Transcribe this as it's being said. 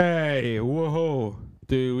Hey, whoa.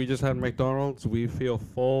 Dude, we just had McDonald's. We feel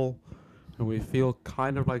full. And we feel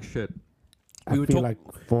kind of like shit. I feel like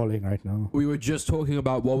falling right now. We were just talking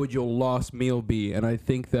about what would your last meal be. And I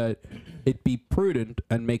think that it'd be prudent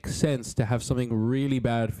and make sense to have something really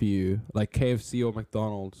bad for you, like KFC or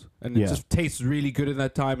McDonald's. And it just tastes really good in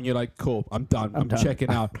that time. And you're like, cool, I'm done. I'm checking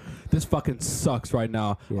out. This fucking sucks right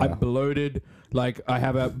now. Yeah. I'm bloated. Like, I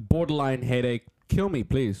have a borderline headache. Kill me,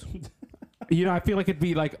 please. You know, I feel like it'd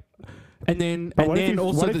be like... And then, but and then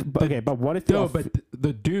also but what if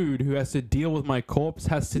the dude who has to deal with my corpse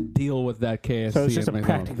has to deal with that KFC. So it's just a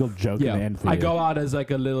practical joke in the end for I you. go out as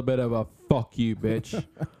like a little bit of a fuck you, bitch.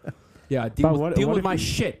 Yeah, deal with my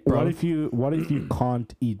shit, bro. What if you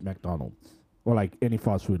can't eat McDonald's or like any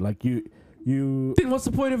fast food? Like you then what's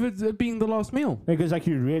the point of it being the last meal? Because like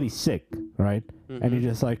you're really sick, right? Mm-hmm. And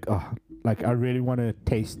you're just like, oh, like I really want to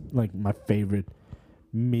taste like my favorite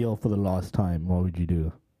meal for the last time. What would you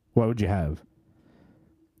do? What would you have?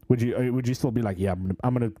 Would you still be like, yeah,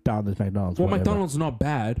 I'm gonna down this McDonald's? Well, whatever. McDonald's not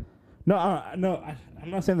bad. No, I'm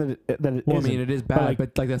not saying that it Well, isn't, I mean, it is bad,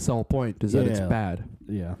 but like that's the whole point. Is that it's bad?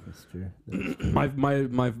 Yeah, that's true.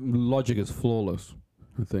 My logic is flawless.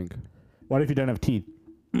 I think. What if you don't have teeth?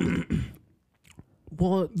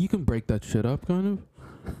 Well, you can break that shit up, kind of.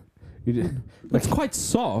 You just, It's quite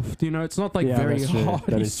soft, you know. It's not like very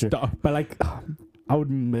hard stuff. But like, I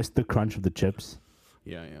would miss the crunch of the chips.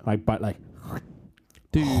 Yeah, yeah. Like, but like,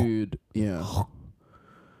 dude, yeah.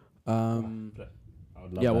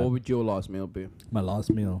 Yeah. What would your last meal be? My last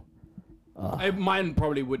meal. Mine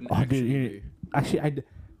probably wouldn't be. Actually, I'd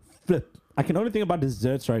flip. I can only think about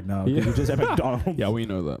desserts right now. Yeah. You just have McDonald's. Yeah, we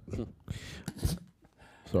know that.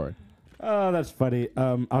 Sorry. Oh, that's funny.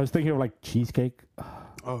 I was thinking of like cheesecake.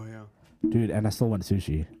 Oh yeah. Dude, and I still want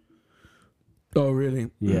sushi. Oh really?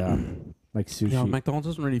 Yeah. Like sushi. Yeah, McDonald's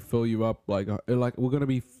doesn't really fill you up. Like we're gonna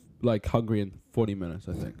be like hungry in 40 minutes,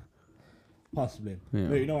 I think. Possibly. Yeah.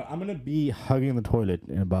 But you know what? I'm gonna be hugging the toilet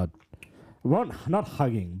in about. Well, not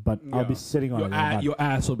hugging, but I'll be sitting on it. Your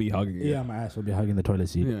ass will be hugging it. Yeah, my ass will be hugging the toilet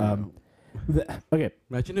seat. Yeah. Okay.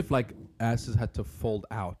 Imagine if like asses had to fold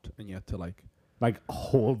out and you had to like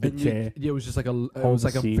hold the chair. It was just like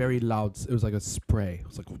a very loud. It was like a spray. It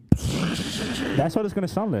was like. That's what it's gonna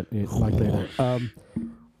sound like later.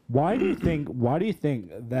 Why do you think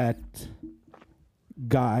that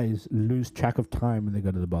guys lose track of time when they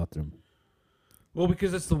go to the bathroom? Well,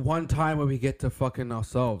 because it's the one time where we get to fucking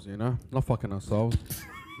ourselves, you know? Not fucking ourselves,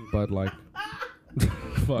 but like,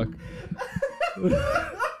 fuck.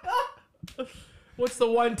 What's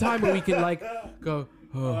the one time where we can like go?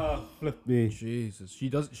 Oh, flip me. Jesus,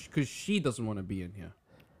 because she doesn't want to be in here.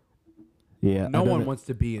 Yeah. No one wants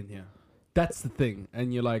to be in here. That's the thing,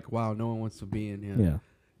 and you're like, wow, no one wants to be in here. Yeah.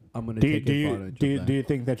 I'm gonna take advantage of that. Do you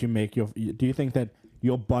think that do you think that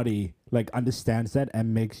your body like understands that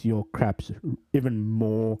and makes your craps even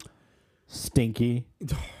more stinky?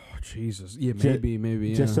 Oh, Jesus. Yeah, maybe.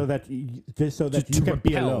 Yeah. Just so that you can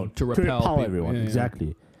be alone. To repel everyone. Yeah,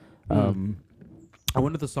 exactly. I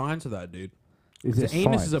wonder the science of that, dude. The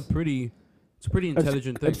anus is it's a pretty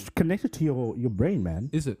intelligent thing. It's connected to your brain, man.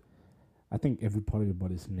 Is it? I think every part of your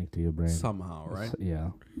body is connected to your brain. Somehow, right? Yeah.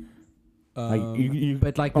 You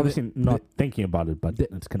but like obviously not thinking about it, but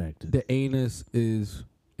it's connected. The anus is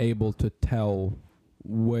able to tell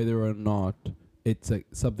whether or not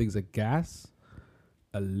something's a gas,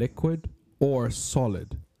 a liquid, or a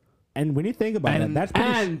solid. And when you think about it, that's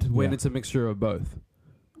when it's a mixture of both.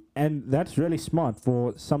 And that's really smart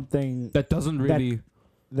for something that doesn't really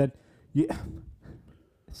it's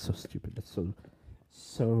so stupid. It's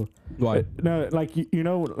so why? No, like you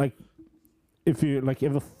know, like if you like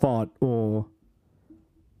ever fart or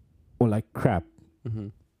like crap. Mm-hmm.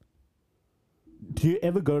 Do you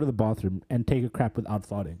ever go to the bathroom and take a crap without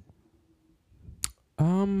farting?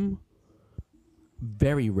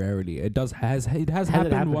 Very rarely. It has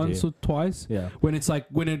happened once or twice. Yeah. When it's like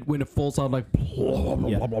when it falls out like.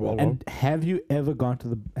 Yeah. And have you ever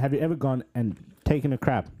gone and taken a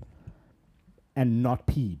crap and not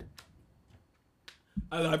peed?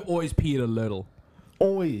 I've always peed a little.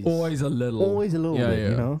 Always a little bit,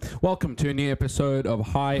 you know. Welcome to a new episode of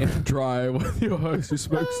High and Dry with your host who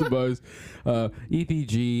smokes the most,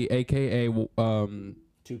 ETG, aka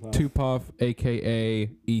Tupac, aka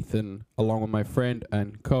Ethan, along with my friend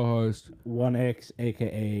and co-host 1X,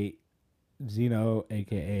 aka Zeno,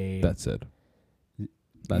 aka. That's it.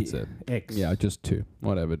 X. Yeah, just 2.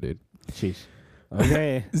 Whatever, dude. Jeez.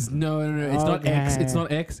 Okay. No. It's not X. It's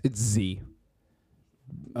not X. It's Z.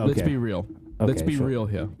 Okay. Let's be real. Let's be real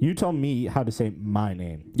here. You tell me how to say my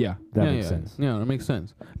name. Yeah. That makes sense. Yeah, that makes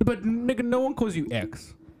sense. But nigga, no one calls you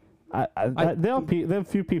X. There are a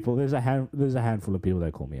few people. There's a handful of people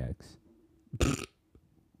that call me X.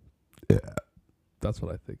 Yeah, that's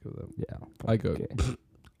what I think of them. Yeah, I go.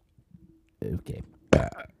 Okay.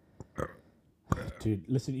 Dude,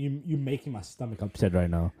 listen, you're making my stomach upset right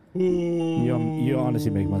now. You're honestly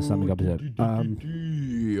making my stomach upset.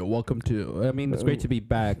 Welcome to. I mean, it's great to be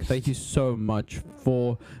back. Thank you so much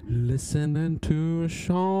for listening to a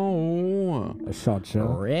show. A short show.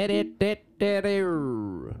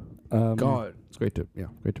 God, it's great to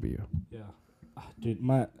be here. Yeah, dude,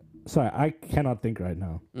 sorry, I cannot think right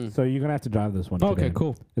now. So you're gonna have to drive this one. Okay, today.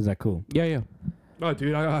 cool. Is that cool? Yeah. Oh,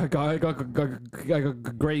 dude, I got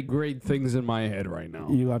great things in my head right now.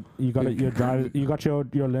 You got your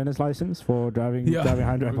learner's license for driving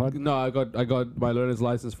behind your pod? No, I got my learner's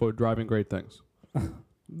license for driving great things.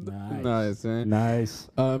 Nice, eh? Nice.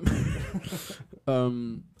 I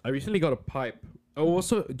recently got a pipe. Oh,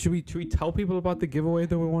 also, should we tell people about the giveaway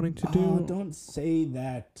that we're wanting to do? Oh, don't say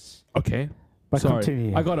that. Okay. But sorry,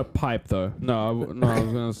 continue. I got a pipe though. I was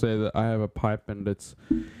gonna say that I have a pipe and it's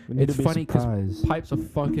funny because pipes are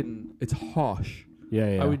it's harsh.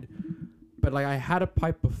 Yeah. But like I had a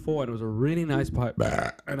pipe before and it was a really nice pipe,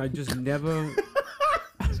 and I just never.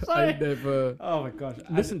 I never. Oh my gosh!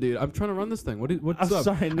 Listen, dude, I'm trying to run this thing. What's up?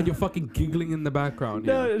 Sorry, and you're fucking giggling in the background.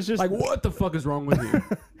 No, here. it's just like what the fuck is wrong with you?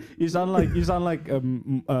 you sound like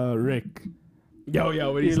Rick.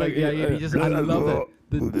 Yo, when he's like, yeah. He just, I love it.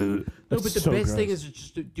 No, but the so best gross. thing is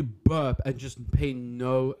just to burp and just pay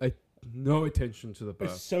no attention to the burp.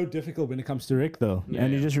 It's so difficult when it comes to Rick, though. Yeah,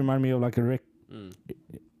 and you just remind me of like a Rick,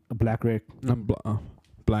 a black Rick.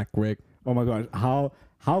 Black Rick. Oh my gosh, how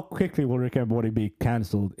quickly will Rick and Morty be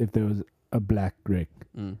cancelled if there was a black Rick?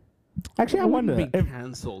 Actually, I wonder be if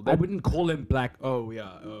cancelled. They wouldn't call him black. Oh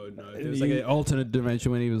yeah. Oh no. There's like an alternate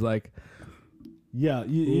dimension when he was like. Yeah,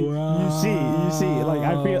 you see, like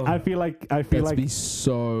I feel like That'd be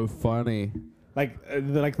so funny. Like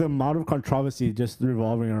the amount of controversy just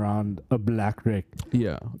revolving around a black Rick.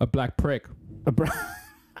 Yeah, a black prick. A brick.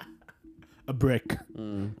 A prick.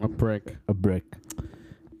 A brick.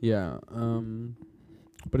 Yeah.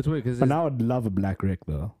 But it's weird because. But now I'd love a black Rick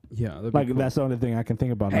though. Yeah. Like cool. That's the only thing I can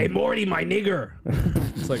think about. Hey like, Morty, my nigger.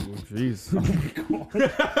 It's like, jeez. Oh my god.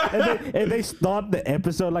 if they start the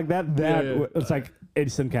episode like that, it's like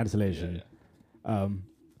instant cancellation. Yeah.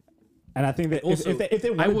 And I think that also, if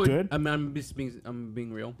they want to do it, I'm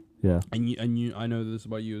being real. Yeah. And you, I know this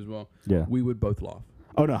about you as well. Yeah. We would both laugh.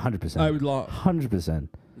 Oh no, 100%. I would laugh. 100%.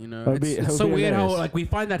 You know, it's so weird how like we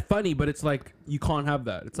find that funny, but it's like you can't have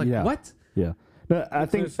that. It's like what? Yeah. No, I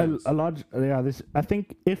think a large. Yeah. I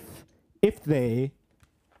think if they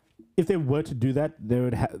were to do that, they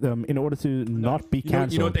would have in order to not be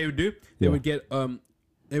cancelled. You know what they would do? They would get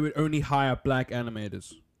they would only hire black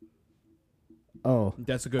animators. Oh,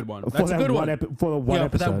 that's a good one. That's a good one. For the one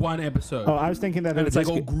episode. For that one episode. Oh, I was thinking that and it's like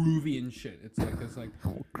all groovy and shit. It's like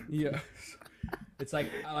yeah. It's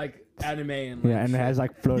like anime and like and it has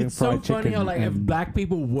like floating fried chicken. It's so funny how like if black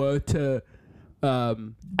people were to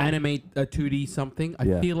animate a 2D something,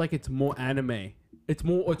 I feel like it's more anime. It's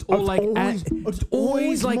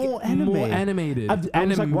always more animated. I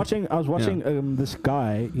was watching this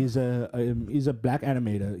guy. He's a black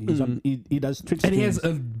animator. He's on. He does Twitch and streams. he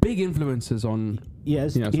has big influences on. He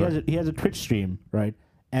has a Twitch stream, right?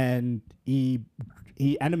 And he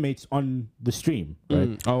animates on the stream,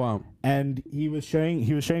 right? Oh wow! And he was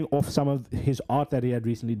showing off some of his art that he had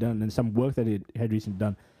recently done and some work that he had recently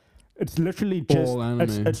done. It's literally just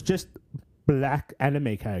it's just black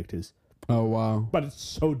anime characters. Oh wow! But it's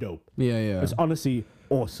so dope. Yeah. It's honestly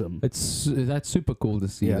awesome. That's super cool to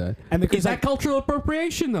see that. And is that cultural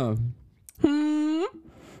appropriation though?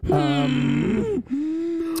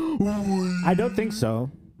 I don't think so,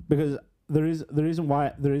 because the reason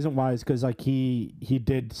why is because like he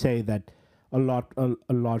did say that a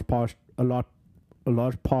large part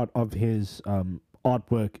of his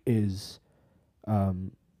artwork is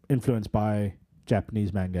influenced by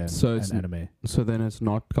Japanese manga and anime. So then it's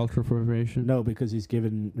not cultural appropriation? No, because he's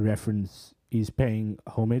given reference. He's paying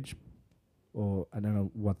homage, or I don't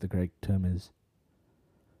know what the correct term is.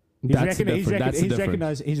 He's recognizing.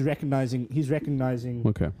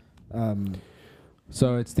 Okay.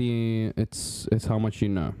 So it's how much you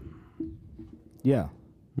know. Yeah.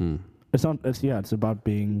 It's not. It's about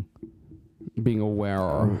being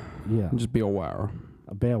aware. Yeah. Just be aware.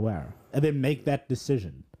 Be aware, and then make that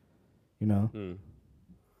decision. You know.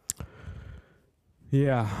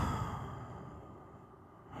 Yeah.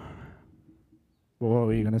 What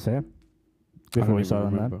were you gonna say? Before we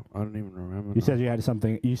started on that, I don't even remember. You said you had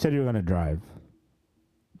something. You said you were gonna drive.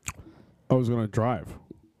 I was gonna drive.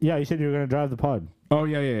 Yeah, you said you were gonna drive the pod. Oh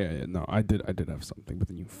yeah. No, I did have something, but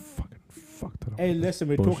then you fucking fucked it up. Hey, listen,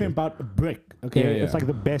 we're Bullshit. talking about Brick. Okay, Yeah. it's like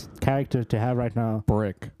the best character to have right now.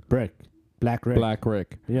 Brick. Brick, Black Rick. Black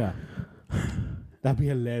Rick. Yeah, that'd be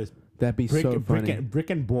hilarious. That'd be so funny. Brick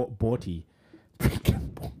and Borty. Brick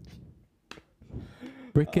and Borty.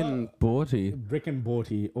 Brick and Borty. Brick and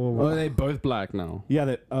Borty. Oh, Or are they both black now? yeah,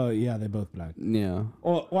 they're both black. Yeah.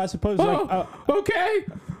 Or I suppose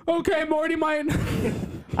Okay, Morty mine.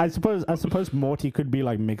 I suppose Morty could be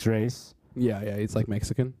like mixed race. Yeah, it's like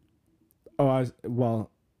Mexican. Okay.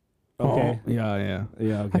 Oh, yeah.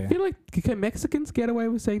 Okay. I feel like can Mexicans get away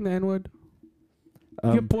with saying the N-word?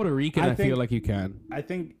 If you're Um, Puerto Rican, I feel like you can. I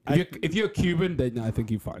think If you're Cuban, then I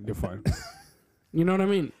think you're fine. You're fine. You know what I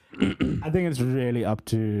mean? I think it's really up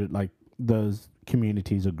to like those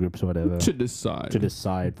communities or groups or whatever To decide. to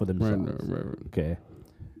decide for themselves. Right. Okay.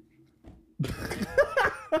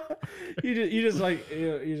 you're just like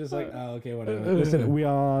oh, okay, whatever. Listen, we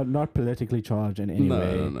are not politically charged in any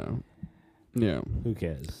way. No. Yeah. Who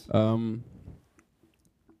cares?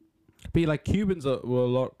 But like Cubans were a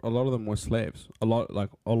lot of them were slaves. A lot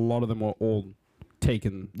of them were all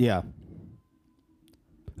taken. Yeah.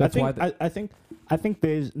 That's why. I think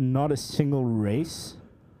there's not a single race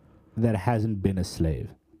that hasn't been a slave.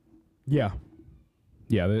 Yeah.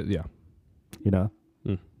 Yeah. You know.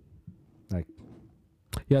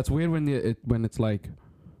 Yeah, it's weird when it's like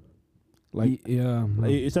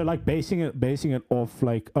So like basing it off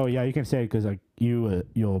like, oh yeah, you can say it because like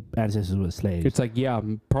your ancestors were slaves. it's like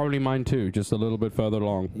probably mine too, just a little bit further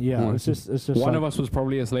along. Yeah, Well, it's just one like, of us was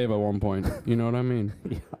probably a slave at one point. You know what I mean?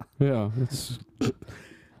 Yeah. It's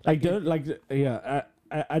I don't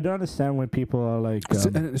understand when people are like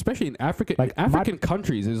and especially in African like African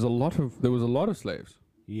countries. There was a lot of slaves.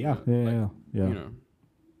 yeah. You know,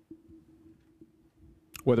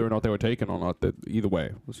 whether or not they were taken or not, either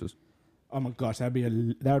way, it's just. Oh my gosh, that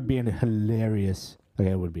would be a hilarious.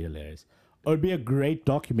 Okay, it would be hilarious. It would be a great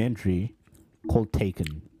documentary called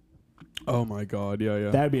Taken. Oh my god!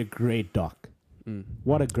 Yeah. That would be a great doc.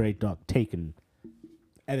 What a great doc, Taken.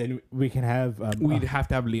 And then we can have. We'd have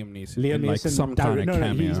to have Liam Neeson. Liam in, like, Neeson. some kind of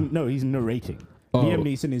cameo. He's narrating. Oh. Liam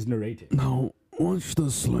Neeson is narrating. Now, watch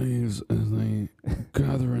the slaves as they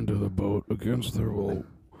gather into the boat against their will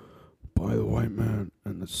by the white man,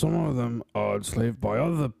 and some of them are enslaved by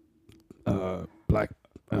other black.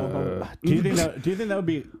 Do you think that would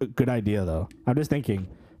be a good idea though? I'm just thinking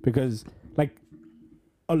because like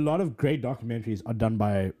a lot of great documentaries are done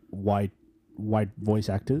by white voice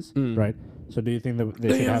actors, right? So do you think that they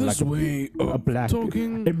should have like a black?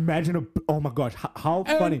 Talking. Imagine oh my gosh, how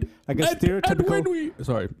funny! Like a stereotypical.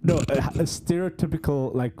 A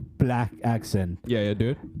stereotypical like black accent. Yeah,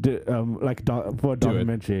 do it. For a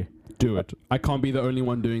documentary. Do it. I can't be the only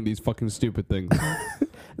one doing these fucking stupid things.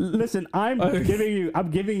 Listen, I'm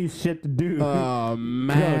giving you shit to do. Oh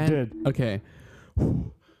man. No, dude. Okay.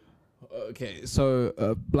 Okay.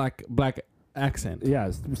 So black accent. Yeah,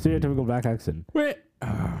 stereotypical black accent. Wait.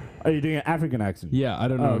 Are you doing an African accent? Yeah, I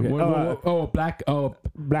don't know. Okay. Black.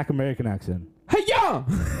 Black American accent. Hey ya!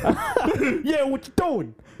 Yeah, what you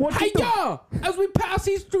doing? Hey ya! As we pass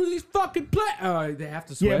through these fucking they have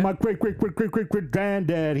to swear. Yeah, my great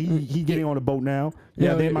granddad. He getting on a boat now.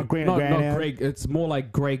 Yeah, they're my granddad. Not great. It's more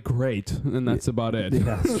like great, and that's about it. Yeah,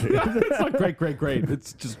 that's true. It's not great.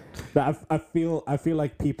 It's just. I feel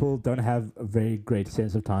like people don't have a very great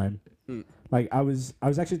sense of time. Like I was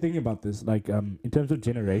actually thinking about this, like in terms of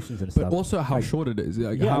generations and stuff. But also how short it is.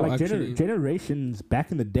 Like, yeah, how like actually generations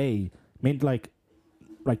back in the day meant like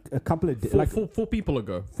a couple of four people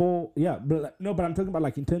ago. But I'm talking about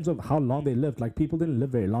like in terms of how long they lived. Like people didn't live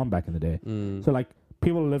very long back in the day. So like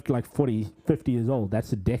people lived like 40, 50 years old.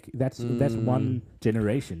 That's a decade. That's one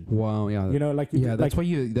generation. Wow, yeah. You know, like that's why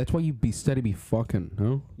you be fucking,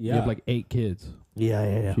 no? Yeah. You have like 8 kids.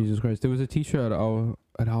 Yeah. Jesus Christ. There was a teacher at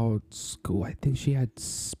our school. I think she had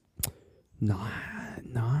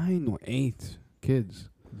 9 or 8 kids.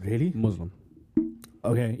 Really? Muslim.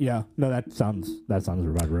 Okay, yeah. No, that sounds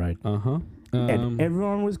about right. Uh-huh. And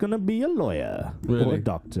everyone was gonna be a lawyer or a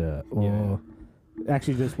doctor or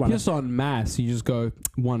actually just one. Just on mass, you just go.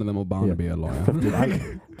 One of them will bound to be a lawyer.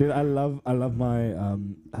 Dude, I love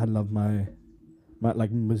my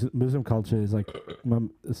like Muslim culture is like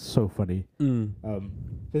it's so funny.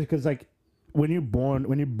 Because like when you're born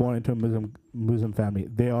into a Muslim family,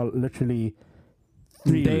 they are literally.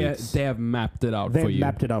 They have mapped it out for you. They've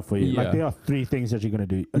mapped it out for you. Yeah. Like there are 3 things that you're gonna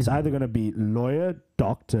do. It's either gonna be lawyer,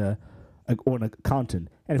 doctor, or an accountant.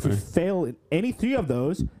 And if you fail in any 3 of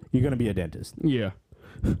those, you're gonna be a dentist. Yeah.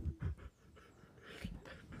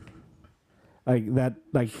 Like that.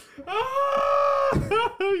 Like.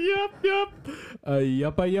 Yep.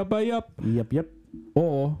 Yup. Yep.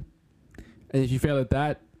 Or, and if you fail at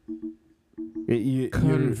that, You're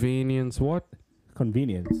convenience what?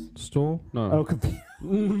 convenience. Store? No.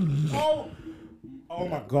 Oh, oh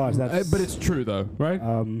my gosh, that's. But it's true though, right?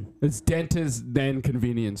 It's dentist then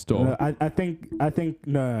convenience store. No, I think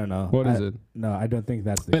no. What is it? No, I don't think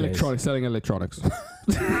that's the Electronics, selling electronics.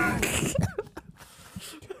 case.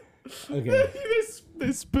 Okay,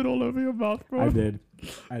 they spit all over your mouth, bro. I did.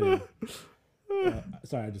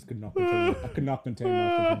 Sorry, I just could not contain. I could not contain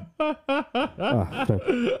myself.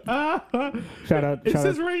 Shout out. Is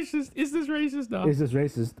this racist? Is this racist now? Is this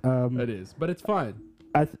racist? It is, but it's fine.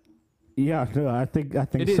 Yeah, no, I think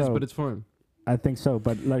It is, so. but it's fine. I think so.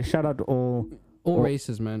 But like, shout out to all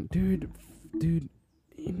races, man. Dude,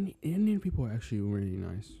 Indian people are actually really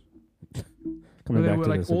nice. coming They back were to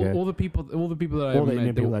like this. all, Okay. all the people that I All ever the met,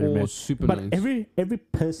 Indian they people were that I all met. super But nice. every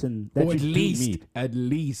person that Or you at do meet,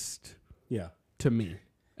 least yeah, to me.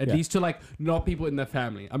 At Yeah. least to like not people in their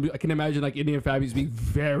family. I can imagine like Indian families being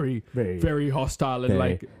very, very, very hostile and Very.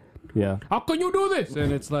 like, yeah. how can you do this?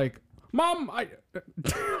 And it's like, Mom,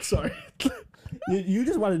 sorry. You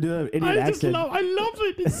just want to do an Indian accent, I love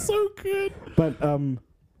it. It's so good. but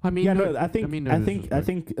I mean, yeah, no, no, I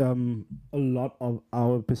think a lot of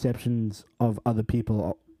our perceptions of other people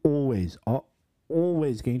are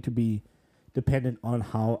always going to be dependent on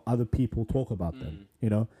how other people talk about them, you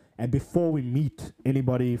know. And before we meet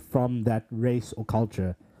anybody from that race or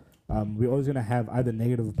culture, we're always going to have either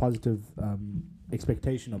negative or positive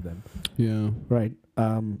expectation of them, Yeah. right?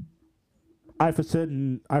 I for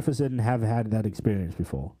certain have had that experience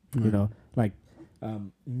before, you Right. know, like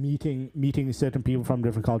meeting certain people from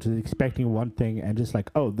different cultures, expecting one thing, and just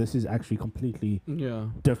like, oh, this is actually completely Yeah.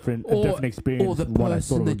 different, a different experience. Or the than what I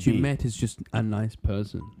thought person it that would you be. met is just a nice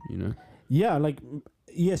person, you know? Yeah, like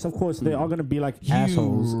yes, of course, they are going to be like You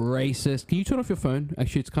assholes. racist. Can you turn off your phone?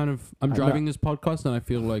 Actually, it's kind of... I'm No. driving this podcast and I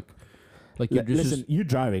feel like you're just... Listen, you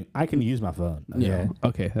driving, I can use my phone. Yeah.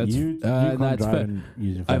 Okay, that's... you can't that's drive fair. and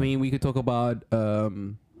use your phone. I mean, we could talk about...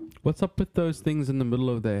 what's up with those things in the middle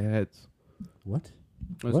of their heads? what?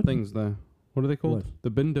 Those What? things there. What are they called? What? The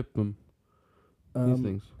bin dip them. These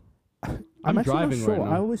things. I'm actually driving not sure. right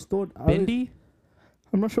now. I always thought. Bindi?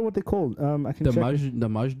 I'm not sure what they're called. I can The check. the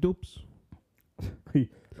maj dupes? Are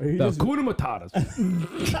you The just- Kuna Matatas.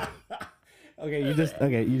 okay,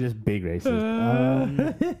 you just big racist.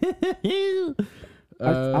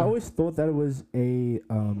 I always thought that it was a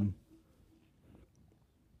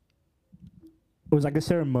it was like a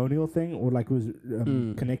ceremonial thing, or like it was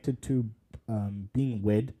connected to being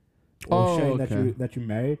wed, or Oh, showing okay. that you're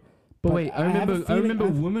married. But wait, I have a remember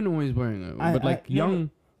feeling women always wearing it. I- But like no, young...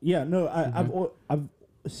 Yeah, no, I've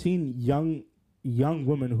seen young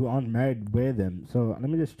women who aren't married wear them. So let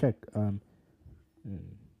me just check.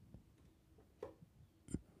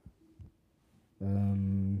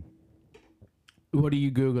 What are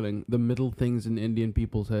you Googling? The middle things in Indian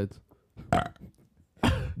people's heads.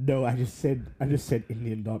 No, I just said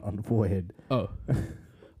Indian dot on the forehead. Oh.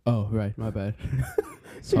 Oh, right. My bad.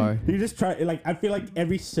 Sorry. You just try, like, I feel like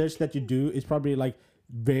every search that you do is probably like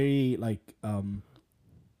very like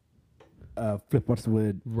flip, what's the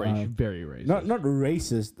word? Very racist. Not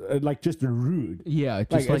racist, like just rude. Yeah,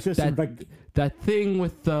 just Like, like it's just that, like that thing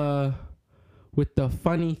with the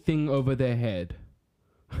funny thing over their head.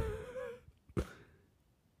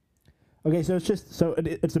 okay, so it's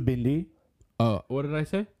a bindi. Oh, what did I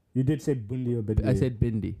say? You did say bundi or bindi. I said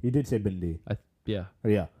bindi. You did say bindi. Yeah. Oh,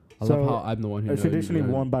 yeah. I So, love how I'm the one who It's knows. traditionally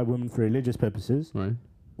worn by women for religious purposes Right.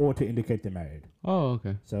 or to indicate they're married. Oh,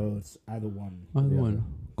 okay. So it's either one. or Either the one. other.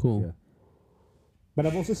 Cool. Yeah. But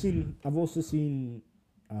I've also seen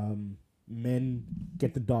men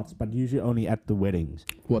get the dots, but usually only at the weddings.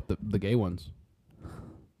 What, the gay ones?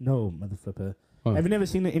 No, motherfucker. Oh. Have you never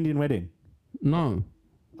seen an Indian wedding? No.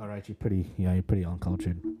 All right, you're pretty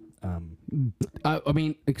uncultured. I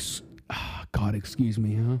mean, God, excuse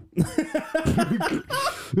me, huh?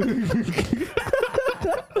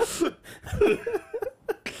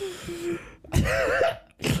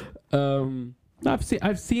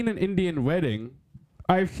 I've seen an Indian wedding.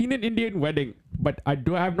 I've seen an Indian wedding, but I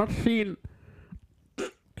have not seen.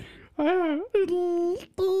 I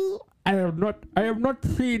have not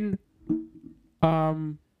seen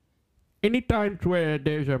any times where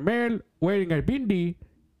there's a male wearing a bindi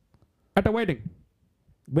at a wedding.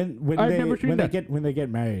 When I've never seen that. they get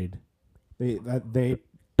married, they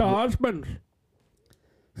The husbands.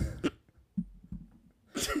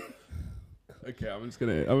 Okay, I'm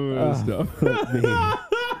gonna stop.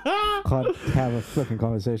 can't have a fucking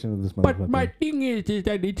conversation with this motherfucker. But my thing is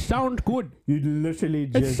that it sounds good. You literally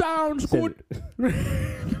It just sounds said good.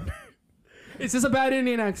 Is this a bad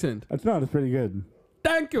Indian accent? It's not. It's pretty good.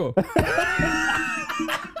 Thank you.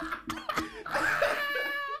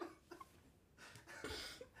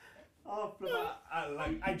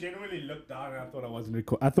 I genuinely looked down and I thought I wasn't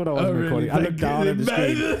recording. I thought I wasn't really? recording. I looked down at the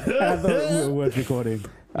screen and I thought we were recording.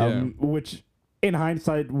 Which, in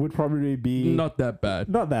hindsight, would probably be Not that bad.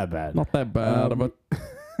 not that bad. Not that bad.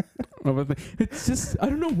 But it's just, I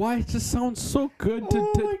don't know why it just sounds so good.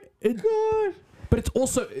 God. But it's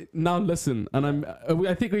also, now listen, and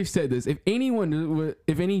I think we've said this. If any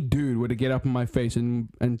dude were to get up in my face and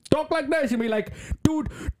talk like this and be like, dude,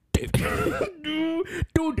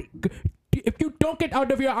 if you don't get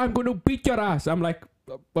out of here, I'm going to beat your ass. I'm like,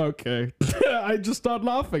 okay. I just start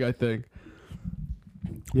laughing, I think.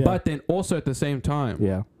 Yeah. But then also at the same time,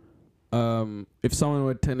 Yeah. if someone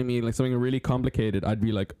were telling me like something really complicated, I'd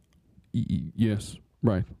be like, yes,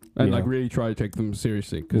 right. And like really try to take them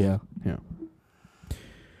seriously. Yeah. Yeah.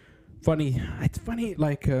 Funny. It's funny,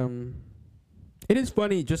 like, it is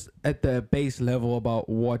funny just at the base level about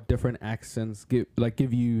what different accents give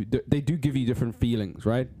you, they do give you different feelings,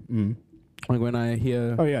 right? Mm. Like when I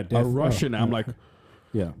hear a Russian, I'm like,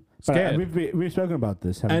 yeah. scared. We've spoken about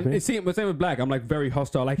this, haven't we? And same with black. I'm like very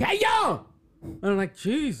hostile, like, hey yo, and I'm like,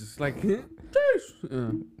 Jesus, like, jeez.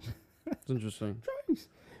 It's interesting.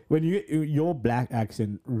 When your black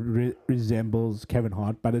accent resembles Kevin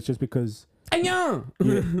Hart, but it's just because Hey yo,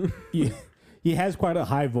 he has quite a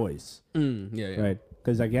high voice, yeah. right?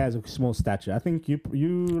 Because like he has a small stature. I think you.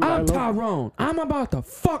 I'm Tyrone. I'm about to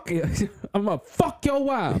fuck you. I'm gonna fuck your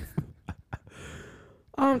wife.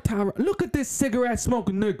 I'm Tyrone. Look at this cigarette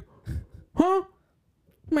smoking nigga. Huh?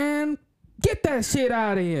 Man, get that shit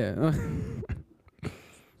out of here.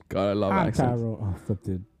 God, I love I'm accents. Tyrone. Oh, flipped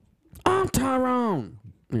it. I'm Tyrone.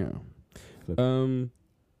 Yeah.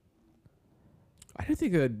 I don't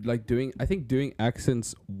think I think doing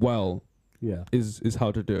accents well Yeah. is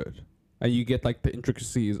how to do it. And you get like the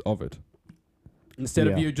intricacies of it. Instead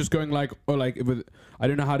of you just going like, or like with, I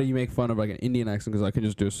don't know how do you make fun of like an Indian accent because I can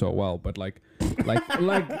just do it so well, but like a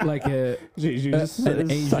an Asian.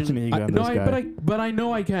 Such an ego on this guy. but I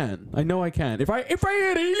know I can. I know I can. If I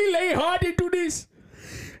really lay hard into this.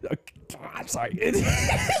 I'm sorry.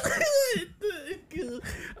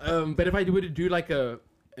 But if I were to do like an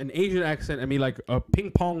Asian accent, I mean like a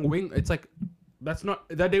ping pong wing, it's like that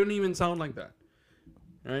don't even sound like that,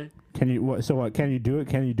 right? Can you? What? Can you do it?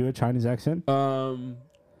 Can you do a Chinese accent? Now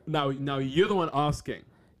you're the one asking.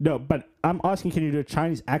 No, but I'm asking, can you do a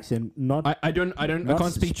Chinese accent? Not. I can't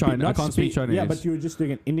speak Chinese. I can't speak Chinese. Yeah, but you were just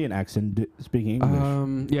doing an Indian accent, speaking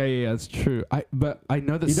English. Yeah, that's true. But I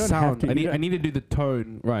know the You don't sound. have to- I need to do the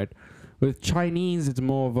tone right. With Chinese, it's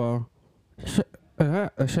more of a.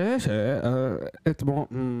 It's more.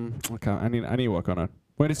 Okay, I need to work on it.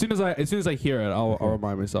 When as soon as I hear it, I'll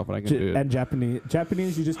remind myself and I can do it. And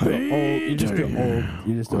Japanese, you just do old. You just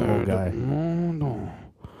do old guy. No.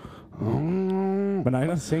 But I'm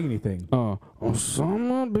not saying anything.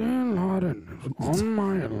 Osama bin Laden is on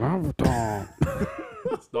my laptop.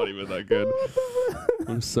 It's not even that good.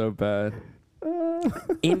 I'm so bad.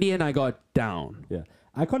 Indian, I got down. Yeah,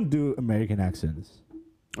 I can't do American accents.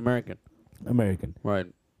 American, I right?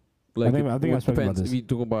 think I spoke about depends. this. If you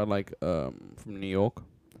talk about like from New York.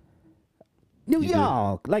 New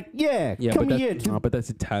York, come here. But that's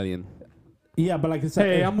Italian. Yeah, but like it's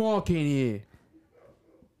Hey, I'm walking here.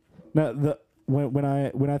 No, when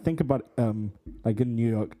I think about like a New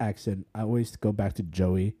York accent, I always go back to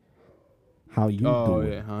Joey. How you doing? Oh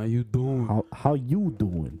yeah, how you doing? How you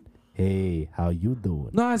doing? Hey, how you doing?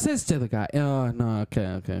 No, it says to the guy. No,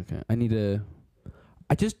 okay.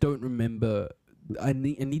 I just don't remember. I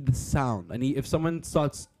need the sound. If someone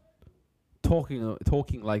starts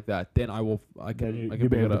talking like that, then I can be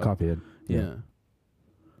pick able it to up. copy it.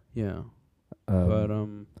 Yeah.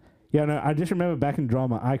 Yeah, no, I just remember back in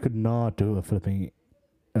drama, I could not do a flipping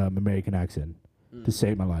American accent to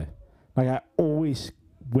save my life. Like I always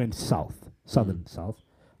went southern south.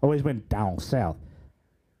 Always went down south.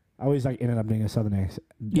 I always like ended up doing a southern accent.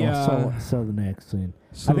 Yeah. Southern accent.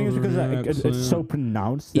 I think it's because it's so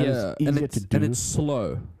pronounced that it's easier to do. And it's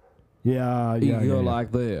slow. Yeah. You go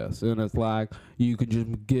like this, and it's like you can just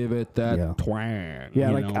give it that twang.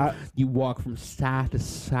 Yeah, you know? You walk from side to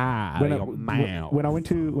side. When I went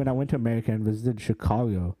to America and visited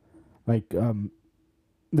Chicago, like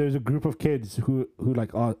there's a group of kids who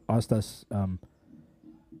like asked us.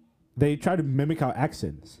 They tried to mimic our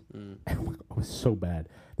accents. It was so bad.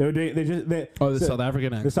 They were doing. The South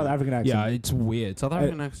African accent. The South African accent. Yeah, it's weird. South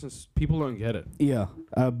African accents, people don't get it. Yeah,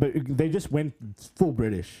 but they just went full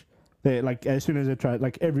British. They like as soon as they tried,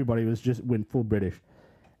 like everybody went full British,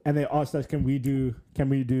 and they asked us, "Can we do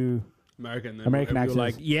American American accent. Like,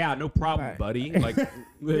 accents. yeah, no problem, Right. buddy. Like,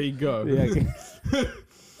 there you go. Yeah. Okay.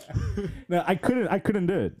 No, I couldn't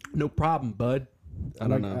do it. No problem, bud. I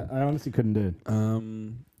don't know. I honestly couldn't do it.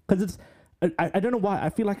 Because it's, I don't know why. I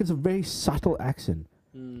feel like it's a very subtle accent.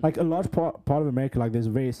 Like a large part of America, like there's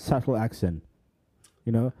a very subtle accent.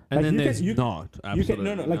 You know, and like then you there's can, you, not. you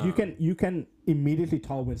Absolutely. can like you can immediately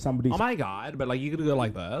tell when somebody's. Oh my god! But like you could go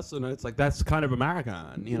like this, and it's like that's kind of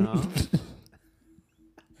American, you know.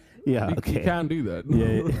 Yeah. You Okay. can't do that.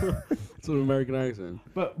 Yeah. It's an American accent.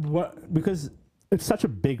 But what, because it's such a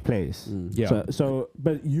big place. Yeah. So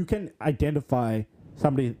but you can identify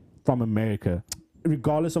somebody from America,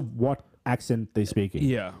 regardless of what accent they're speaking.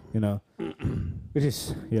 Yeah. You know, which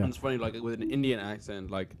is yeah. And it's funny, like with an Indian accent,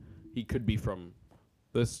 like he could be from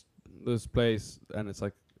this place, and it's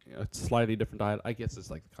like a slightly different dialect. I guess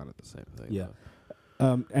it's like kind of the same thing. Yeah. though.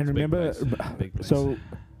 And It's a big remember, place. Big place. so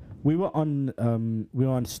we were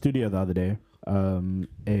on Studio the other day.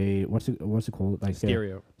 What's it called? Like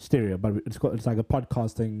stereo, but it's like a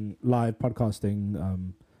live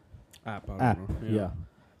podcasting app. I don't app. know. Yeah.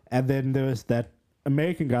 And then there was that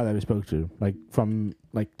American guy that we spoke to, like from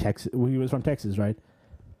like Texas. Well, he was from Texas, right?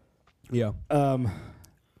 Yeah.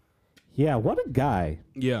 Yeah. What a guy!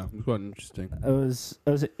 Yeah. It was quite interesting. It was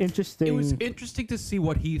interesting. It was interesting to see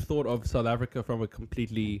what he thought of South Africa from a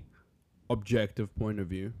completely objective point of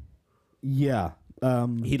view. Yeah.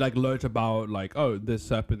 He like learned about like, oh, this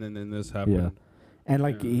happened and then this happened. Yeah. And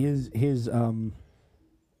like Yeah. his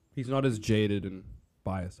He's not as jaded and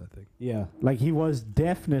biased, I think. yeah, like he was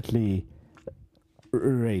definitely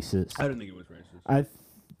racist. I don't think it was racist.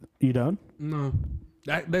 You don't? No.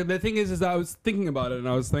 The thing is that I was thinking about it and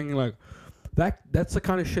I was thinking like that's the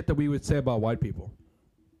kind of shit that we would say about white people.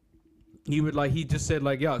 He just said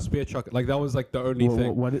like, yeah, spear chuck. Like that was like the only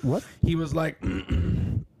thing. What? He was like,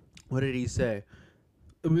 what did he say?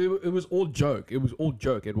 It was all joke. It was all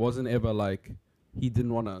joke. It wasn't ever like he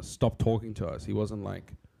didn't want to stop talking to us. He wasn't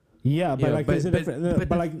like. Yeah, but Yeah, like but- there's a but- difference. but But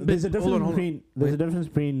the- like but there's a hold on, difference hold on. between there's a difference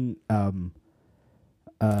between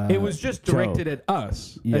It was just Joe. directed at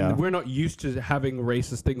us, Yeah. and we're not used to having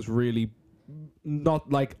racist things. Really,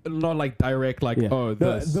 not like direct. Like Yeah. oh,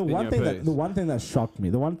 this the in one your thing face. the one thing that shocked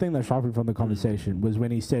me from the conversation was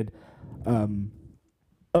when he said,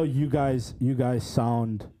 "Oh, you guys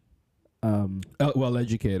sound well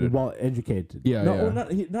educated. well educated." Yeah, no, yeah.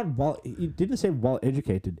 or not well. He didn't say well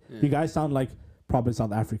educated. Yeah. You guys sound like proper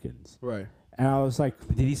South Africans. Right. And I was like,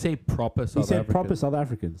 Did he say proper South he said African? proper South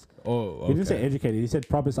Africans. Oh, okay. He didn't say educated. He said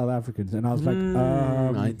proper South Africans, and I was like,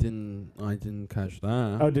 I didn't catch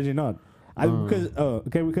that. Oh, did you not?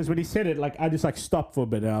 Because when he said it, like I just like stopped for a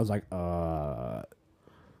bit, and I was like,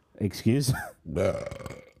 excuse.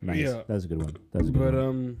 Nice. Yeah. That's a good one. That's a good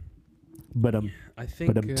one. But But I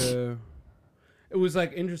think But, it was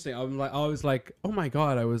like interesting. I was like, oh my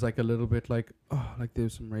god. I was like a little bit like, oh, like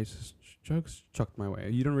there's some racist jokes chucked my way.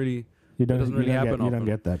 You don't really, you don't doesn't really you don't happen get, you don't often.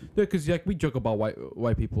 get that. because like we joke about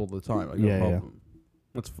white people all the time. Like Yeah, no yeah. problem.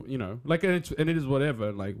 That's like and it is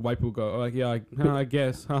whatever. Like white people go like yeah, I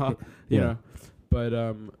guess, you Yeah. know. But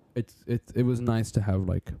it was nice to have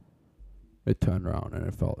like it turned around and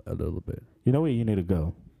it felt a little bit. You know where you need to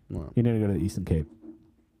go? Well, You need to go to the Eastern Cape.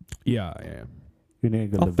 yeah. You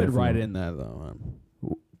need to go I'll live there fit for right long. in there though.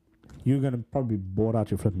 You're gonna probably be bored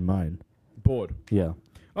out your flipping mind. Bored. Yeah.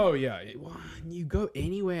 Oh yeah. You go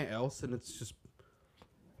anywhere else and it's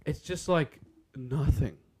just like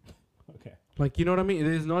nothing. Okay. Like you know what I mean?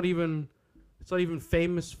 It's not even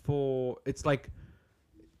famous for. It's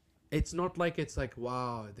not like it's like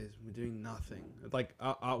wow, we're doing nothing. It's like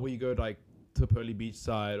out where you go like to Pearly Beach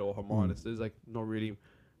side or Hermanus, there's like not really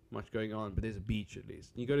much going on, but there's a beach at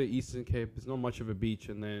least. You go to Eastern Cape, there's not much of a beach,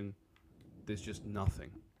 and then there's just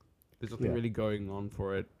nothing. There's nothing Yeah. really going on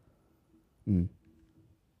for it. Mm.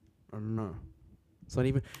 I don't know. It's not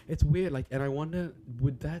even. It's weird. Like, and I wonder,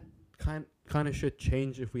 would that kind of shit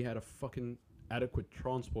change if we had a fucking adequate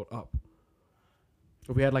transport up?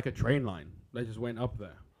 If we had like a train line that just went up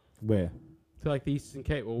there Where? to like the Eastern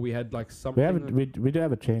Cape, or we had like We something. have we do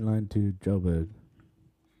have a chain line to Joburg.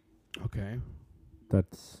 Okay. I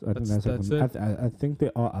think that's That's it. I think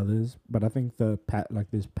there are others, but I think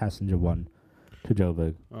this passenger one to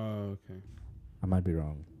Joburg. Oh, okay. I might be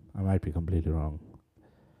wrong. I might be completely wrong.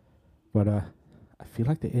 But I feel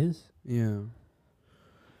like there is. Yeah.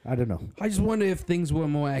 I don't know. I just wonder if things were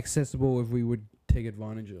more accessible if we would take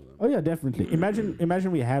advantage of them. Oh yeah, definitely.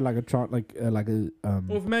 Imagine we had like a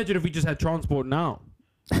Well, imagine if we just had transport now.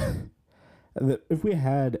 if we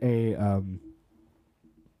had a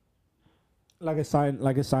like a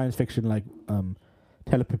science fiction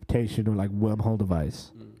teleportation or like wormhole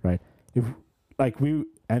device, right? If like we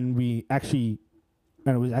and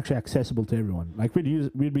it was actually accessible to everyone. Like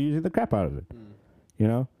we'd be using the crap out of it. You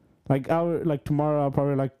know, like tomorrow I'll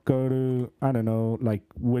probably like go to, I don't know, like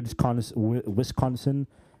Wisconsin,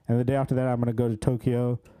 and the day after that I'm gonna go to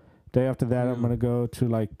Tokyo. Day after that I'm gonna go to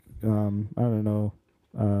like I don't know.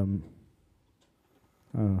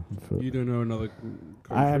 You don't know another country?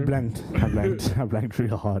 I blanked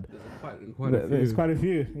real hard. There's quite a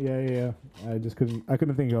few. Yeah. I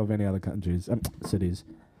couldn't think of any other countries, cities.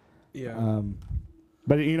 Yeah.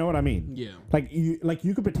 But you know what I mean? Yeah. Like you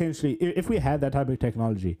could potentially, if we had that type of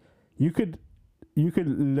technology, you could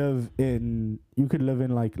live in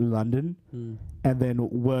like London, and then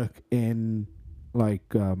work in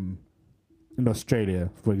like in Australia,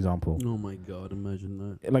 for example. Oh my god,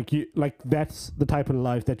 imagine that. Like that's the type of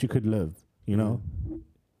life that you could live, you know?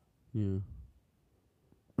 Yeah.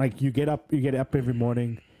 Like you get up every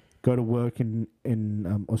morning, go to work in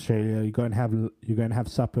Australia, you go and have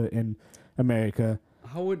supper in America.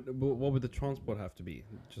 What would the transport have to be?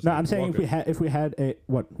 Just No, like I'm saying if we had a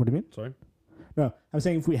what do you mean? Sorry? No, I'm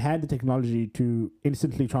saying if we had the technology to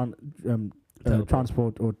instantly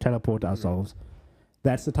transport or teleport ourselves,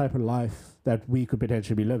 that's the type of life that we could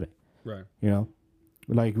potentially be living. Right. You know,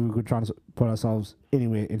 like we could transport ourselves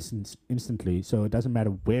anywhere instantly, so it doesn't matter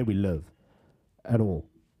where we live at all.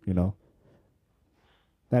 You know,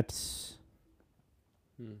 that's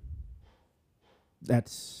yeah.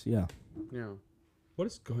 Yeah. What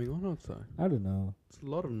is going on outside? I don't know. It's a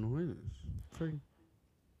lot of noise. Very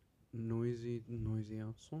noisy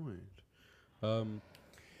outside.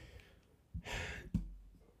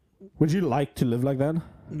 Would you like to live like that?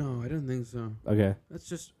 No, I don't think so. Okay. That's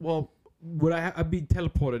just would I'd be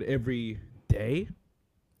teleported every day?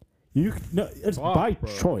 It's by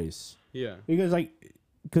choice. Yeah. Because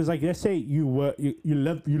let's say you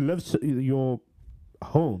live your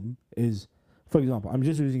home is, for example, I'm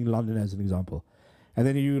just using London as an example, and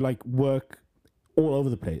then you like work all over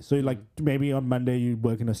the place. So like maybe on Monday you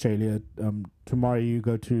work in Australia, tomorrow you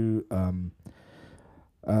go to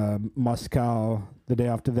Moscow, the day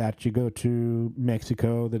after that you go to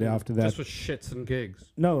Mexico, the day after that just for shits and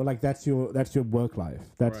gigs. No, like that's your work life.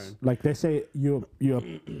 That's right. Like let's say you're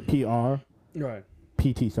PR, right?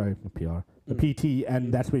 PT, sorry, not PR, the PT,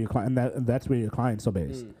 and that's where your client, that's where your clients are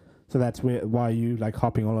based. So that's why you like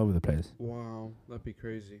hopping all over the place. Wow, that'd be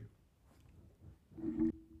crazy.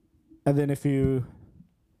 And then if you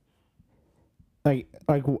like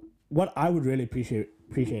what I would really appreciate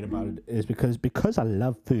about it is because I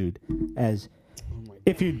love food. As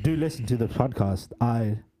if you do listen to the podcast,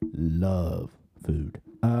 I love food.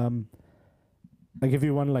 Like if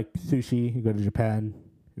you want like sushi, you go to Japan.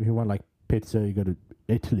 If you want like pizza, you go to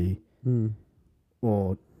Italy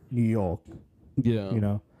or New York. Yeah, you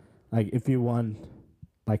know, like if you want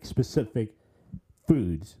like specific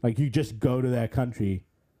foods, like you just go to that country.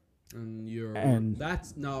 And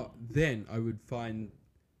that's now. Then I would find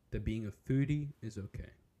that being a foodie is okay.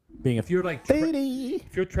 If you're like foodie,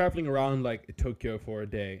 if you're traveling around like Tokyo for a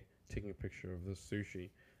day, taking a picture of the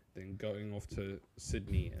sushi, then going off to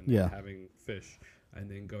Sydney and then having fish, and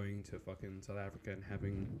then going to fucking South Africa and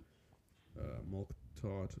having milk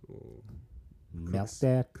tart or milk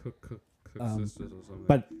tart, cook sisters or something.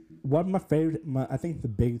 But what I think the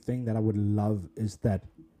big thing that I would love is that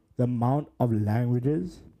the amount of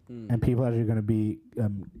languages and people that you're going to be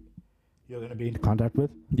in contact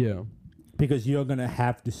with. Yeah. Because you're going to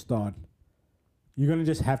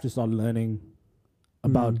just have to start learning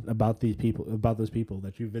about those people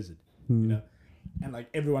that you visit, you know, and like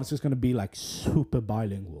everyone's just going to be like super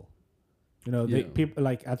bilingual, you know. People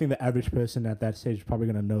like, I think the average person at that stage is probably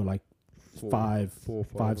going to know like seven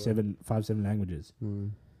languages,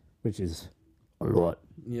 which is a lot.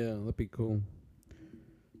 Yeah, that'd be cool.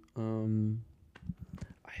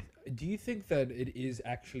 Do you think that it is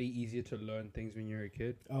actually easier to learn things when you're a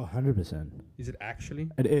kid? Oh, 100%. Is it actually?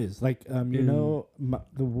 It is. Like, you know,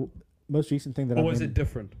 the most recent thing that Or is it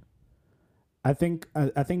different? I think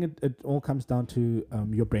it all comes down to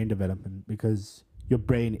your brain development, because your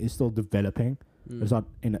brain is still developing. It's not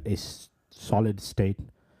in a solid state.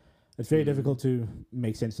 It's very difficult to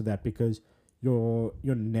make sense of that, because the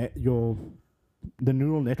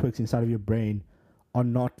neural networks inside of your brain are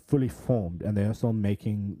not fully formed, and they are still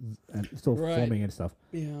making and still forming and stuff.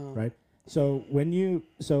 Yeah. Right. So an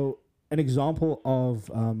example of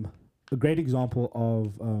a great example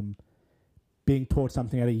of being taught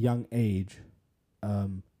something at a young age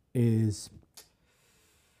is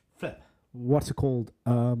what's it called?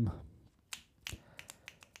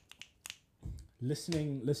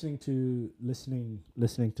 Listening to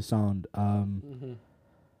sound.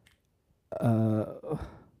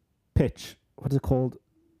 Pitch. What's it called?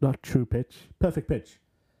 not true pitch, perfect pitch.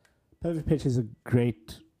 Perfect pitch is a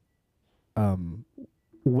great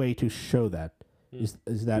way to show that. Is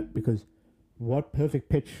that because what perfect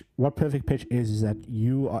pitch is that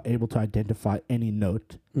you are able to identify any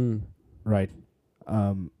note, right?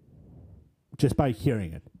 Just by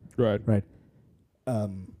hearing it. Right.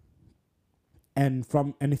 And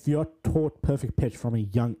if you're taught perfect pitch from a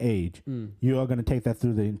young age, you are going to take that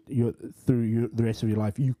through the rest of your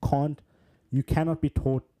life. You cannot be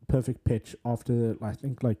taught perfect pitch after I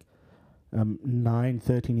think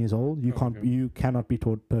 13 years old. You cannot be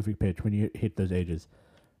taught perfect pitch when you hit those ages,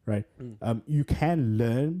 right? You can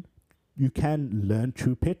learn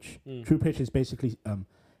true pitch. True pitch is basically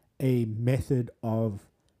a method of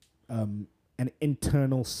an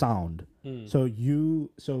internal sound. So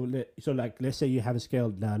let's say you have a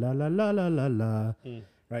scale la la la la la la la,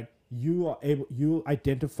 right? You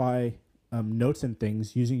identify notes and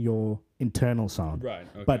things using your internal sound. Right.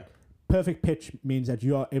 Okay. But perfect pitch means that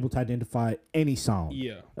you are able to identify any sound.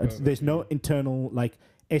 Yeah. There's no internal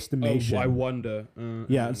estimation. I wonder.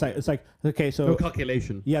 It's like okay, so no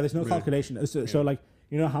calculation. Yeah, there's no calculation. So like,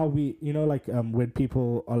 you know how when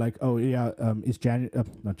people are like, oh yeah, it's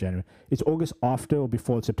not January, it's August after or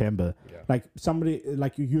before September. Yeah. Like somebody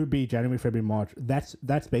like you'd be January, February, March. That's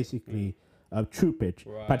basically true pitch.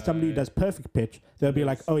 Right. But somebody who does perfect pitch, they'll be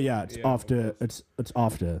like, oh yeah, it's after. It's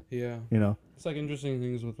after. Yeah. You know. It's like interesting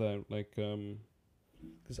things with that, like,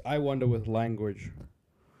 because I wonder with language,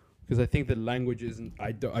 because I think that language isn't.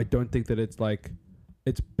 I don't think that it's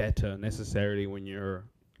better necessarily when you're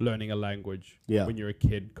learning a language when you're a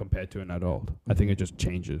kid compared to an adult. I think it just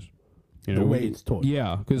changes. You know, the way it's taught.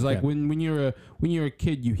 Yeah, because when you're a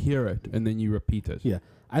kid, you hear it and then you repeat it. Yeah,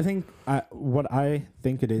 I think what I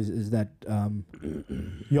think it is that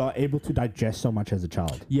you are able to digest so much as a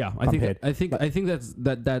child. Yeah, I think that's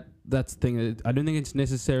the thing. I don't think it's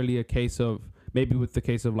necessarily a case of maybe with the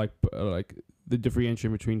case of like the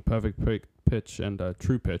differentiation between perfect pitch and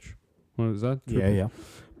true pitch. What is that? True pitch? Yeah.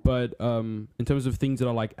 But in terms of things that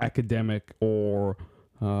are like academic or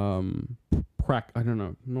I don't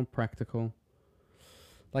know, not practical,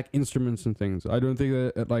 like instruments and things. I don't think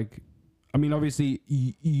that I mean, obviously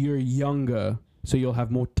you're younger, so you'll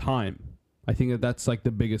have more time. I think that's like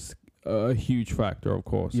the biggest, huge factor, of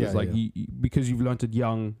course. Yeah, it's like because you've learned it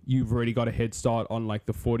young, you've already got a head start on like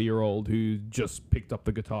the 40-year-old who just picked up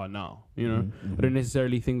the guitar now. You know, I don't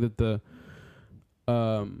necessarily think that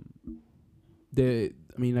I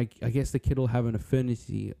mean, I guess the kid will have an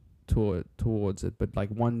affinity towards it, but like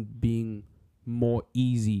one being more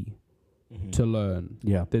easy to learn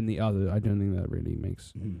than the other, I don't think that really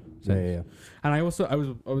makes sense. Yeah. And I was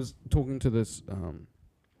talking to this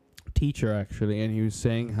teacher actually, and he was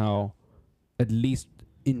saying how, at least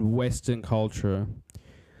in Western culture,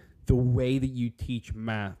 the way that you teach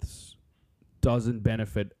maths doesn't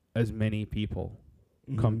benefit as many people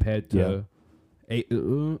compared to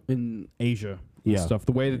in Asia. Stuff.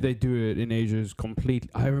 The way that they do it in Asia is completely.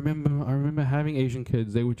 I remember having Asian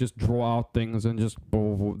kids. They would just draw out things and just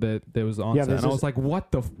there was the answer, and I was like,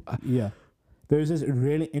 "What the?" There's this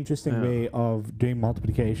really interesting way of doing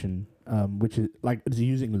multiplication, which is like it's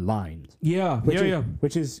using lines.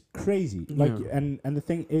 Which is crazy. And the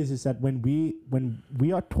thing is that when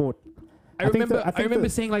we are taught. I remember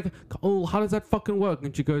saying like, "Oh, how does that fucking work?"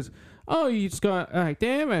 And she goes, "Oh, you just go like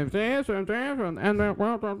damn, and I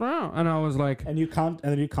was like, and you can't,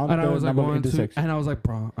 and I was like 1, 2, and I was like,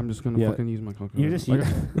 bro, I'm just gonna fucking use my calculator. You just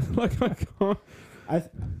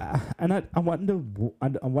I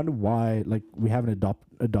wonder why like we haven't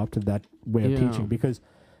adopted that way of teaching because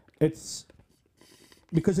it's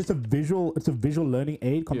a visual learning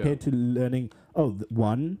aid compared to learning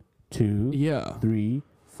 1, 2, 3,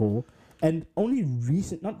 4. And only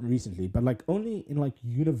not recently, but like only in like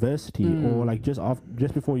university or like just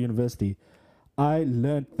before university, I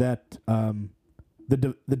learned that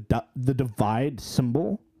the divide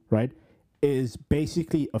symbol, right, is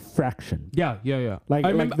basically a fraction. Yeah. Like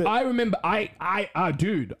I remember.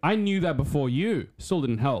 Dude, I knew that before you. Still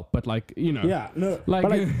didn't help, but like you know. Yeah, no.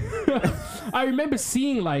 Like I remember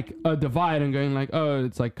seeing like a divide and going like, oh,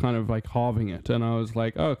 it's like kind of like halving it, and I was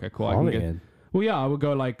like, oh, okay, cool. I can get. Well, yeah, I would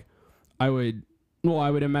go like. I would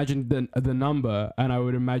imagine the number, and I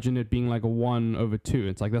would imagine it being like a 1/2.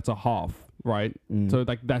 It's like that's a half, right? So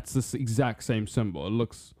like that's the exact same symbol. It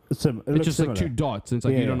looks it's just similar. Like 2 dots. And it's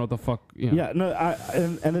like you don't know what the fuck. Yeah, no.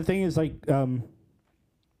 And the thing is like,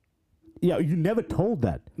 you never told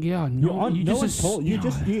that. Yeah, no. You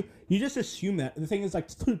just assume that. The thing is like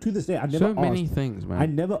to this day, I never so many things, man. I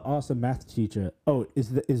never asked a math teacher, oh,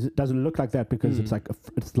 does it look like that because it's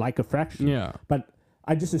like a fraction. Yeah, but.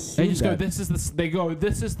 I just assume They just that. go.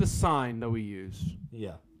 This is the sign that we use.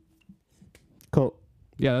 Yeah. Cool.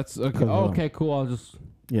 Yeah, that's okay. Cool. Oh, okay, cool.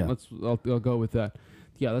 Yeah. I'll go with that.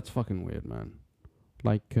 Yeah, that's fucking weird, man.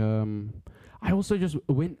 Like, I also just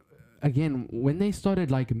when they started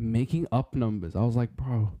like making up numbers, I was like,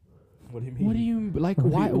 bro, What do you mean? what do you like?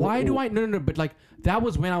 Why do I no? But like that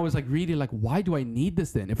was when I was like really like, why do I need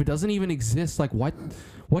this then? If it doesn't even exist, like what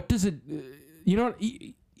does it? You know,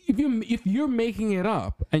 if you're making it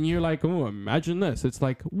up and you're like, oh, imagine this, it's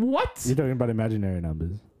like what? You're talking about imaginary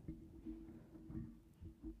numbers.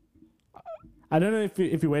 I don't know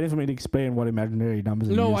if you're waiting for me to explain what imaginary numbers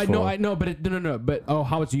are No, used for. I know, but no. But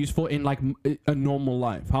how it's useful in like a normal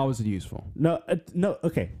life? How is it useful? No,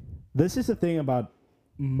 okay. This is the thing about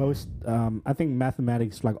most. I think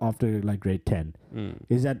mathematics, like after like grade 10,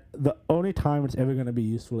 is that the only time it's ever going to be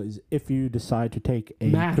useful is if you decide to take a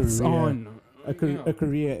Maths career, on a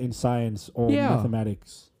career in science or Yeah.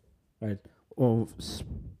 mathematics, right, or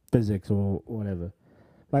physics or whatever.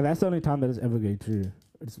 Like that's the only time that it's ever going to.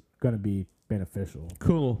 It's going to be beneficial.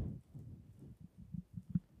 Cool.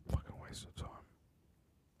 Fucking waste of time.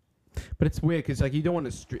 But it's weird because like you don't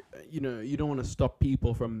want to, you don't want to stop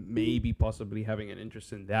people from maybe possibly having an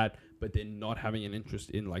interest in that, but then not having an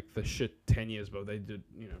interest in like the shit 10 years ago they did,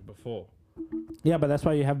 before. Yeah, but that's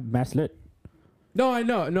why you have maths lit. No, I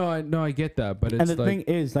know, I get that, but it's And the like thing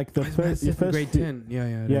is, like the first, your first grade 10.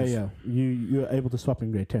 Yeah. you're able to swap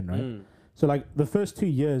in grade 10, right? Mm. So like the first 2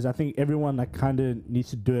 years, I think everyone like kind of needs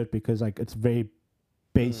to do it because like it's very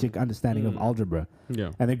basic understanding of algebra.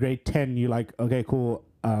 Yeah. And then grade 10, you're like, okay, cool.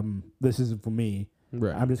 This isn't for me.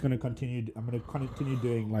 Right. I'm just gonna continue. I'm gonna continue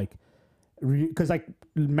doing like, because like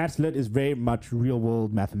maths lit is very much real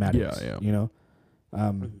world mathematics. Yeah. You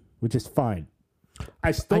know, which is fine.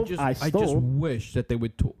 I just wish that they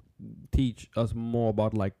would teach us more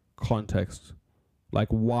about like context. Like,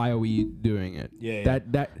 why are we doing it? Yeah.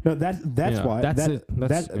 That's Yeah, why.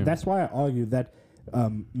 that's why I argue that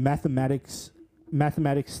mathematics,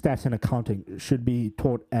 stats, and accounting should be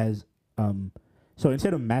taught as so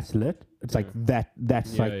instead of maths lit, it's like that.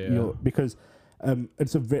 That's Yeah, like yeah. because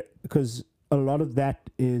it's because a lot of that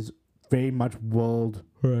is very much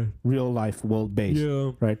real life world based.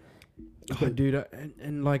 Yeah. Right. Oh, dude,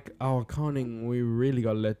 and like our accounting, we really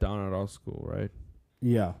got let down at our school, right?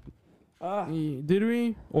 Yeah. Did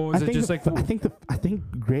we? Or was it just like? I think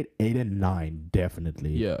grade 8 and 9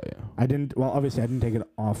 definitely. Yeah. I didn't. Well, obviously, I didn't take it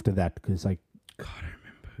after that because like God, I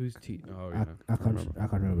remember who's teaching. Oh, I yeah. can't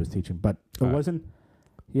remember who was teaching, but it Alright. wasn't.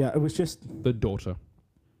 Yeah, it was just. The daughter.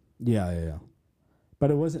 Yeah. But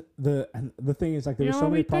it wasn't the thing is like there were so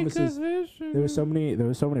many promises. There were so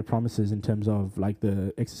many promises in terms of like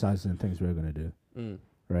the exercises and things we were gonna do,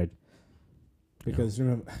 right? Because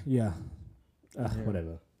remember,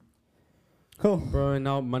 whatever. Cool. Bro, and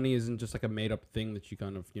now money isn't just like a made up thing that you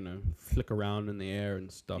kind of, flick around in the air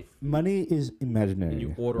and stuff. Money is imaginary. And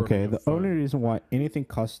you order it okay, on your the phone. only reason why anything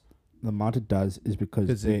costs the amount it does is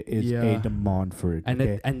because there is a demand for it. And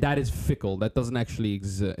okay? and that is fickle. That doesn't actually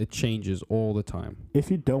exist. It changes all the time.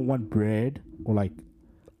 If you don't want bread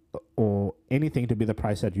or anything to be the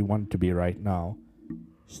price that you want it to be right now,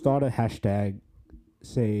 start a hashtag,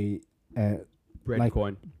 say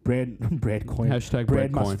Breadcoin. bread coin. Hashtag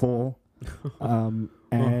bread breadcoin. must fall.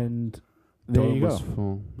 And there you go.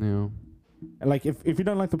 Full. Yeah. Like if you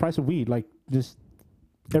don't like the price of weed, like just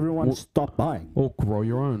everyone stop buying. Or grow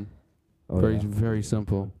your own. Oh, Very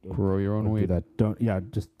simple. Grow your own Don't do weed.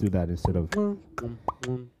 that. Just do that instead of.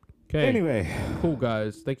 Okay. Anyway, Cool,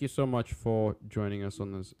 guys. Thank you so much for joining us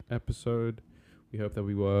on this episode. We hope that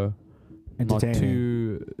we were not entertaining.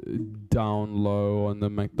 too down low on the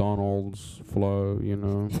McDonald's flow,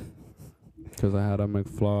 because I had a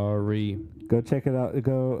McFlurry. Go check it out.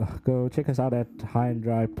 Go check us out at High and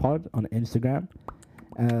Dry Pod on Instagram.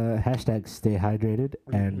 Hashtag stay hydrated,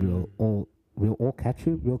 and we'll all catch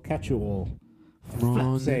you. We'll catch you all.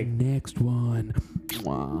 On the sake. next one.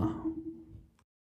 Mwah.